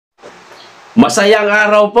Masayang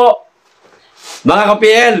araw po, mga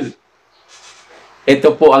ka-PL.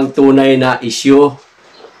 Ito po ang tunay na issue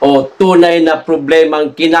o tunay na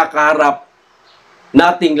problemang kinakaharap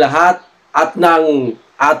nating lahat at ng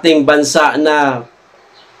ating bansa na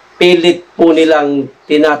pilit po nilang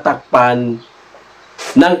tinatakpan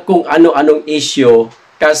ng kung ano-anong issue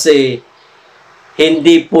kasi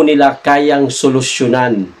hindi po nila kayang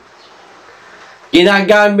solusyonan.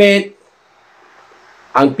 Ginagamit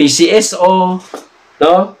ang PCSO,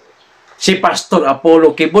 no? Si Pastor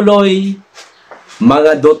Apollo Kibuloy,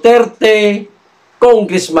 mga Duterte,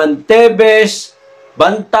 Congressman Tebes,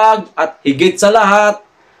 Bantag, at higit sa lahat,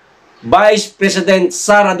 Vice President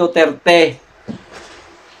Sara Duterte.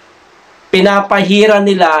 Pinapahira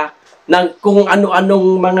nila ng kung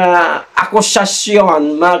ano-anong mga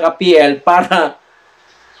akusasyon, mga ka-PL, para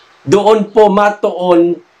doon po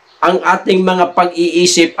matuon ang ating mga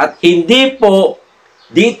pag-iisip at hindi po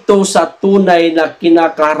dito sa tunay na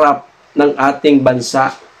kinakaharap ng ating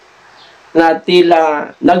bansa na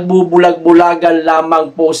tila nagbubulag-bulagan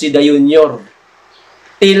lamang po si Dayunyor.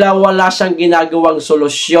 Tila wala siyang ginagawang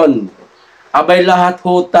solusyon. Abay lahat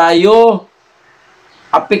ho tayo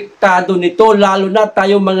apektado nito, lalo na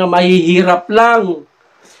tayo mga mahihirap lang.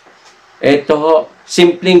 Ito ho,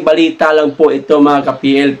 simpleng balita lang po ito mga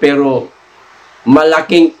ka-PL, pero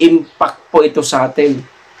malaking impact po ito sa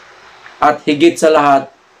atin. At higit sa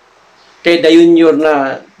lahat, kay Dayunyor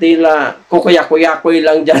na tila kukuya-kuya-kuy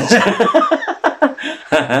lang dyan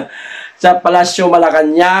sa Palasyo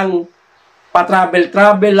Malacanang,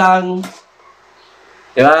 pa-travel-travel lang,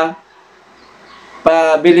 di ba?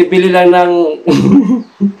 Pa-bili-bili lang ng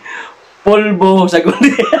pulbo sa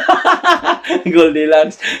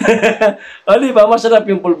Goldilocks. O, di ba? Masarap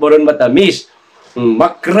yung pulbo ron, matamis.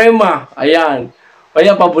 Makrema, ayan.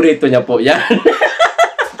 Kaya paborito niya po, yan.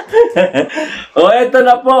 O, eto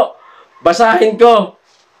na po. Basahin ko.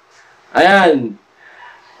 Ayan.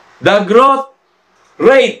 The growth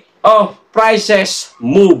rate of prices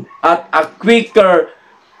move at a quicker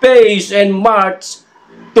pace in March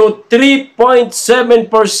to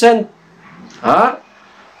 3.7%.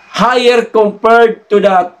 Higher compared to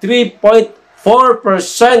the 3.4%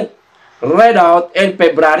 read out in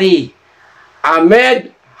February.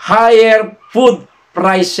 Amid higher food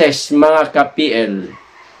prices, mga ka-PL.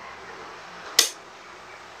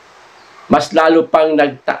 Mas lalo pang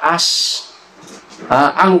nagtaas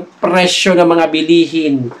ang presyo ng mga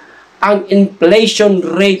bilihin, ang inflation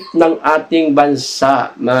rate ng ating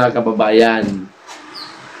bansa, mga kababayan.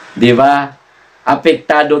 Di ba?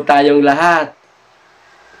 Apektado tayong lahat.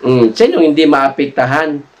 Sino hindi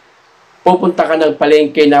maapektahan? Pupunta ka ng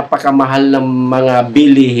palengke, napakamahal ng mga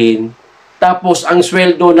bilihin, tapos ang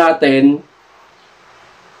sweldo natin,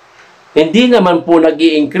 hindi naman po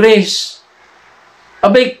nag-i-increase.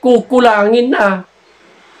 Abay, kukulangin na.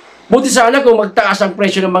 Buti sana kung magtaas ang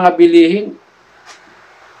presyo ng mga bilihin.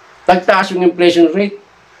 Nagtaas yung inflation rate.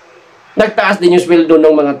 Nagtaas din yung sweldo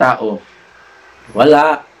ng mga tao.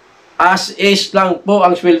 Wala. As is lang po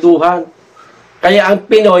ang swelduhan. Kaya ang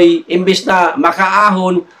Pinoy, imbis na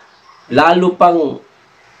makaahon, lalo pang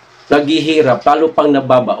naghihirap, lalo pang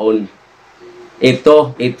nababaon.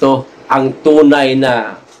 Ito ang tunay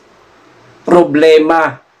na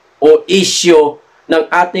problema o issue ng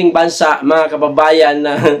ating bansa, mga kababayan,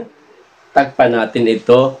 na tagpan natin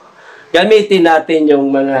ito. Gamitin natin yung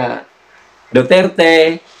mga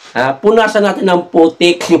Duterte, punasan natin ng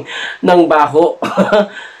putik ng baho.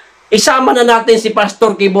 Isama na natin si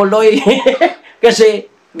Pastor Kibuloy kasi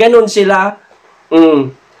ganun sila.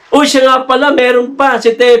 Siya nga pala, meron pa,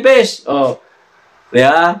 si Tebes.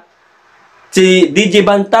 Yeah. Si DJ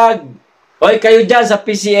Bantag. Kayo dyan sa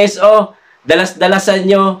PCSO, dalas-dalasan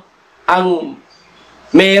nyo ang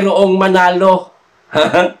mayroong manalo.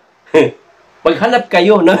 Maghanap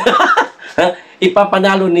kayo na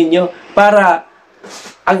ipapanalo ninyo para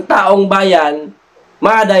ang taong bayan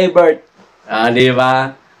ma-divert. Di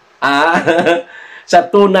ba? Sa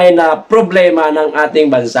tunay na problema ng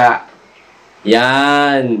ating bansa.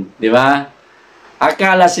 Yan. Di ba?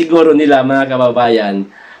 Akala siguro nila, mga kababayan,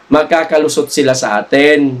 makakalusot sila sa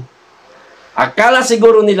atin. Akala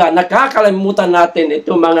siguro nila, nakakalimutan natin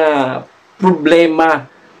ito mga problema,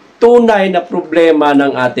 tunay na problema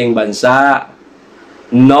ng ating bansa.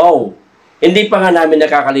 No. Hindi pa nga namin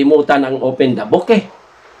nakakalimutan ang open the book eh.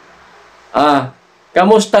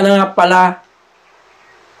 Kamusta na nga pala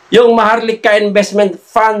yung Maharlika Investment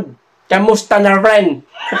Fund? Kamusta na rin?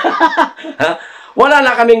 Wala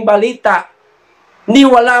na kaming balita. Ni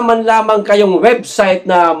wala man lamang kayong website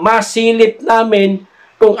na masilip namin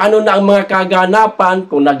kung ano na ang mga kaganapan,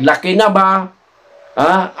 kung naglaki na ba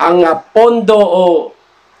ang pondo o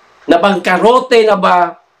Nabangkarote na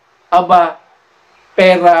ba,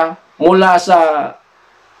 pera mula sa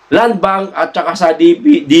Land Bank at saka sa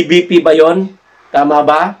DBP ba yon? Tama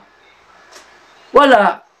ba?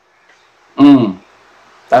 Wala.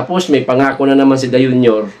 Tapos may pangako na naman si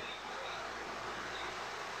Dayunyor.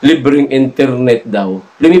 Libreng internet daw.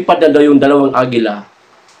 Lumipad na daw yung 2 agila.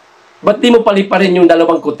 Ba't di mo paliparin yung 2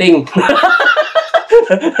 kuting?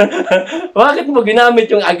 Bakit mo ginamit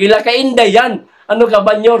yung agila? Kainday yan. Ano ka,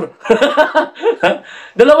 Banyor?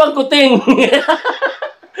 2 kuting.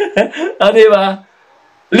 Diba?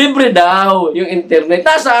 Libre daw yung internet.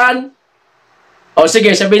 Nasaan? O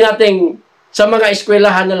sige, sabihin natin sa mga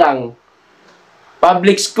eskwelahan na lang.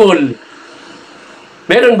 Public school.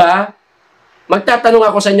 Meron ba? Magtatanong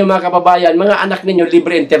ako sa inyo mga kababayan, mga anak ninyo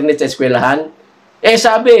libre internet sa eskwelahan?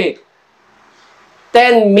 Sabi,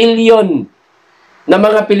 10 million na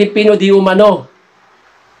mga Pilipino di umano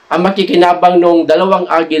ang makikinabang nung 2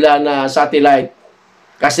 agila na satellite.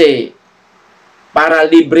 Kasi, para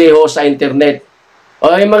libre ho sa internet. O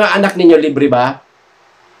yung mga anak ninyo libre ba?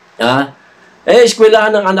 Ha?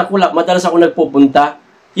 Eskwelahan ng anak ko, madalas ako nagpupunta.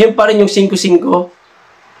 Yun pa rin yung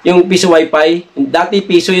 5-5. Yung piso wifi. Dati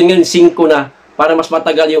piso yun, ngayon 5 na. Para mas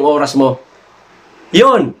matagal yung oras mo.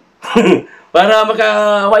 Yun. Para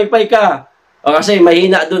maka-wifi ka. O kasi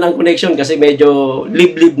mahina doon ang connection kasi medyo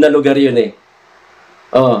liblib na lugar yun eh.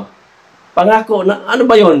 Pangako, ano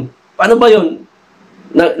ba yun? Paano ba yun?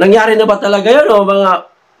 Nangyari na ba talaga yun? O mga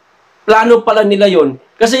plano pala nila yun?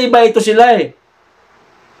 Kasi iba ito sila eh.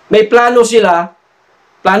 May plano sila.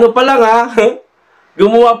 Plano pa lang ha.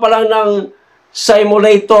 Gumawa pa lang ng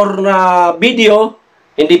simulator na video.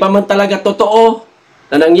 Hindi pa man talaga totoo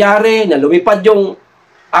na nangyari, na lumipad yung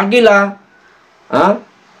agila. Ha?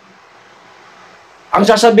 Ang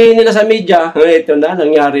sasabihin nila sa media, ito na,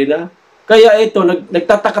 nangyari na. Kaya ito,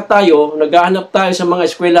 nagtataka tayo, naghahanap tayo sa mga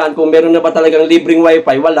eskwelahan kung meron na ba talagang libreng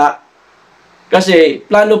wifi. Wala. Kasi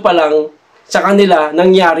plano pa lang sa kanila,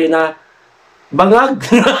 nangyari na bangag.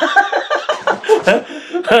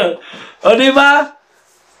 O diba?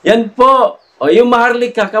 Yan po. O yung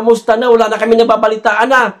Maharlika, kamusta na? Wala na kami nababalitaan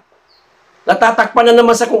na. Natatakpan na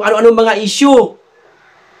naman sa kung ano-ano mga issue.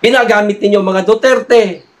 Ginagamit ninyo mga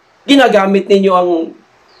Duterte. Ginagamit ninyo ang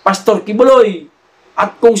Pastor Kibuloy.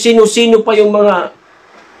 At kung sino-sino pa yung mga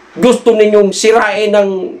gusto ninyong sirain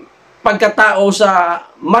ng pagkatao sa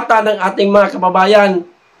mata ng ating mga kababayan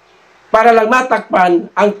para lang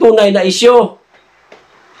matakpan ang tunay na isyu.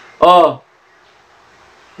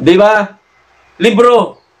 Di ba?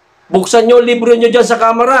 Libro. Buksan nyo, libro nyo dyan sa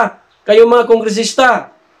kamera. Kayo mga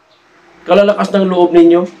kongresista. Kalalakas ng loob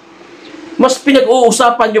ninyo. Mas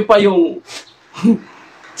pinag-uusapan nyo pa yung...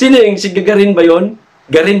 Sino yung si Garin ba yun?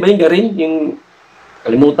 Garin ba yun? Garin? Yung...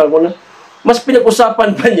 Kalimutan ko na. Mas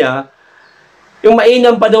pinag-usapan pa niya, yung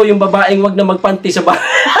mainam pa daw yung babaeng wag na magpanty sa bahay.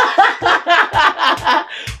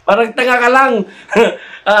 Parang tanga ka lang.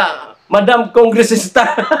 Madam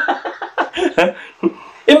Kongresista.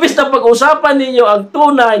 Imbis na pag-usapan ninyo ang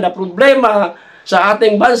tunay na problema sa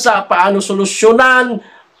ating bansa, paano solusyonan,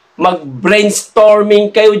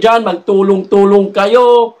 mag-brainstorming kayo dyan, magtulong-tulong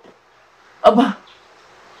kayo. Aba,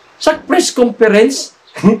 sa press conference,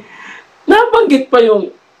 nabanggit pa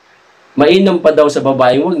yung mainam pa daw sa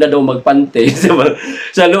babae, huwag na daw magpante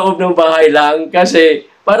sa loob ng bahay lang kasi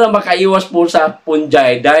para makaiwas po sa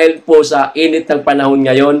punjay dahil po sa init ng panahon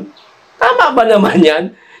ngayon. Tama ba naman yan?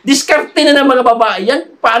 Diskarte na ng mga babae yan.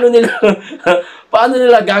 Paano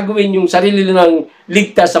nila gagawin yung sarili nilang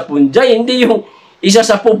ligtas sa punjay? Hindi yung isa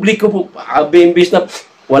sa publiko po. Imbis na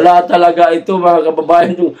wala talaga ito mga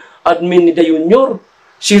kababayan yung admin ni Dayunyor.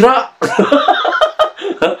 Sira.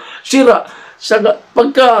 Sira.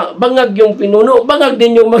 Pagka bangag yung pinuno, bangag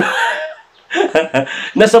din yung mga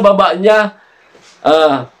nasa baba niya.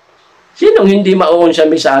 Sinong hindi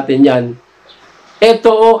mauunsami sa atin yan?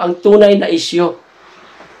 Ito ang tunay na isyu.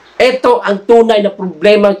 Ito ang tunay na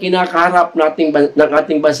problema kinakaharap ng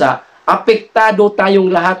ating bansa. Apektado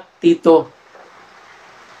tayong lahat dito.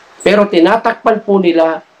 Pero tinatakpan po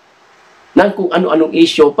nila ng kung ano-anong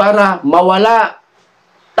isyu para mawala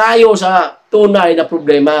tayo sa tunay na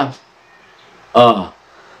problema.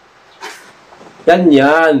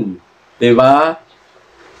 Ganyan. Diba?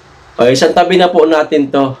 O, isang tabi na po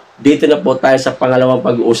natin to. Dito na po tayo sa pangalawang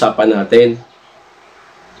pag-uusapan natin.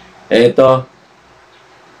 Ito.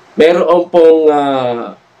 Meron pong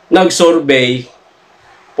nag-survey.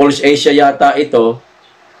 Pulse Asia yata ito.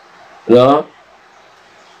 No?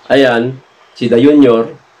 Ayan. Si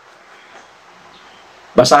Dayunyor.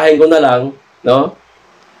 Basahin ko na lang. No?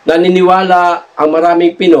 Naniniwala ang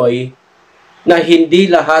maraming Pinoy na hindi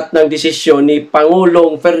lahat ng desisyon ni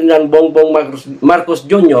Pangulong Ferdinand Bongbong Marcos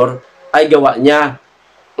Jr. ay gawa niya.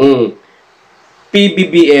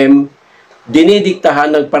 PBBM,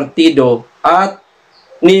 dinidiktahan ng partido at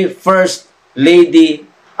ni First Lady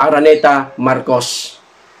Araneta Marcos.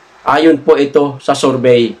 Ayon po ito sa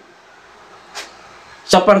survey.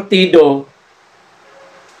 Sa partido,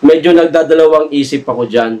 medyo nagdadalawang isip ako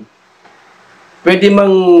dyan. Pwede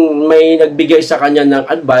mang may nagbigay sa kanya ng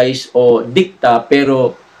advice o dikta,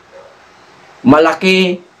 pero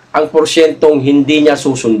malaki ang porsyentong hindi niya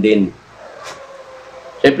susundin.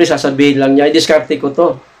 Siyempre, sasabihin lang niya, i-discarte ko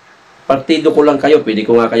to. Partido ko lang kayo, pwede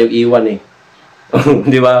ko nga kayong iwan eh.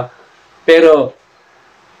 Di ba? Pero,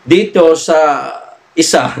 dito sa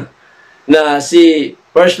isa na si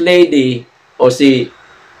First Lady o si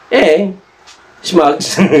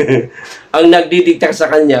Smugs, ang nagdidikta sa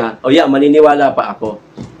kanya, maniniwala pa ako.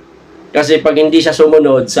 Kasi pag hindi siya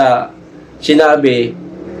sumunod sa sinabi,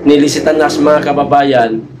 nilisitan na sa mga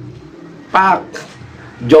kababayan,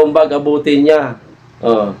 jombag abutin niya.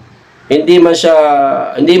 Hindi man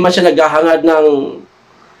siya naghahangad ng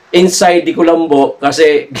inside di Colombo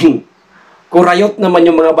kasi kurayot naman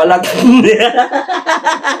yung mga balat.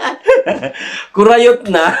 Kurayot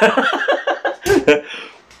na.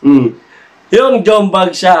 Yung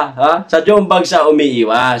jombag siya, sa jombag siya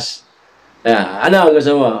umiiwas. Ano ang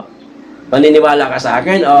gusto mo? Maniniwala ka sa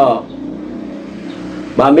akin?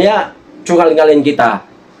 Mamaya, tsungal-ngalin kita.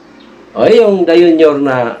 Yung Dayunyor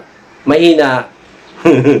na mahina.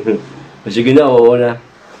 Sige na, oo na.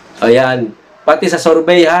 Ayan. Pati sa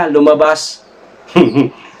survey lumabas.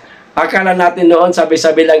 Akala natin noon,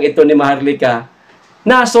 sabi-sabi lang ito ni Maharlika,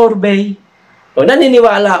 na survey.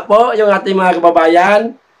 Naniniwala po yung ating mga kababayan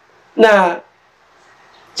na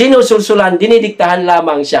sinusulsulan, dinidiktahan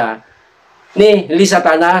lamang siya ni Lisa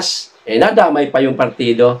Tanas. Nadamay pa yung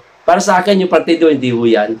partido. Para sa akin, yung partido hindi ho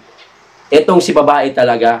yan. Itong si babae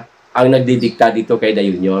talaga ang nagdidikta dito kay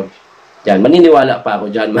Dayunyor. Yan, maniniwala pa ako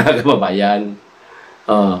dyan, mga kababayan.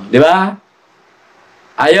 Di ba?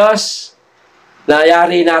 Ayos.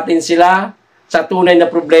 Nayari natin sila sa tunay na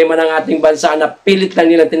problema ng ating bansa na pilit lang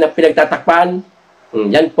nila pinagtatakpan.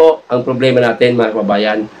 Yan po ang problema natin, mga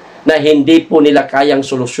kababayan, na hindi po nila kayang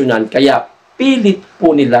solusyonan, kaya pilit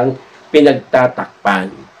po nilang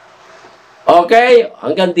pinagtatakpan. Okay?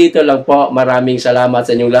 Hanggang dito lang po. Maraming salamat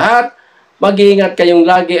sa inyong lahat. Mag-iingat kayong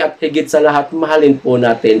lagi at higit sa lahat, mahalin po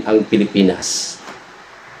natin ang Pilipinas.